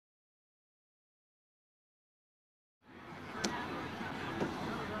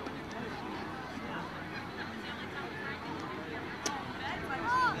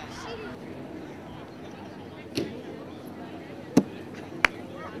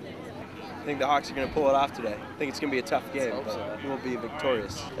I think the Hawks are going to pull it off today. I think it's going to be a tough game, but we'll be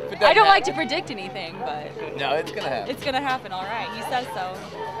victorious. I don't like to predict anything, but no, it's going to happen. It's going to happen, all right. He says so.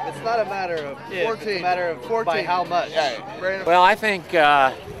 It's not a matter of 14. It's a matter of 14. By how much. Well, I think,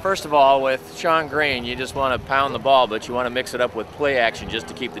 first of all, with Sean Green, you just want to pound the ball, but you want to mix it up with play action just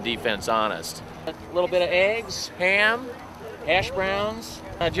to keep the defense honest. A little bit of eggs, ham, hash browns,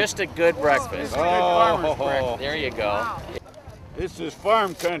 just a good breakfast. Oh, there you go. Wow. This is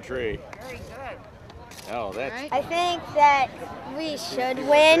farm country. Very good. Oh, that's. I think that we should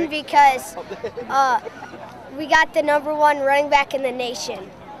win because we got the #1 running back in the nation.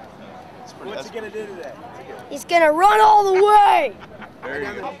 What's he going to do today? He's going to run all the way. Very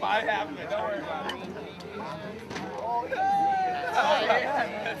good. Don't worry about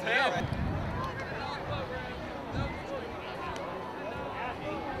it.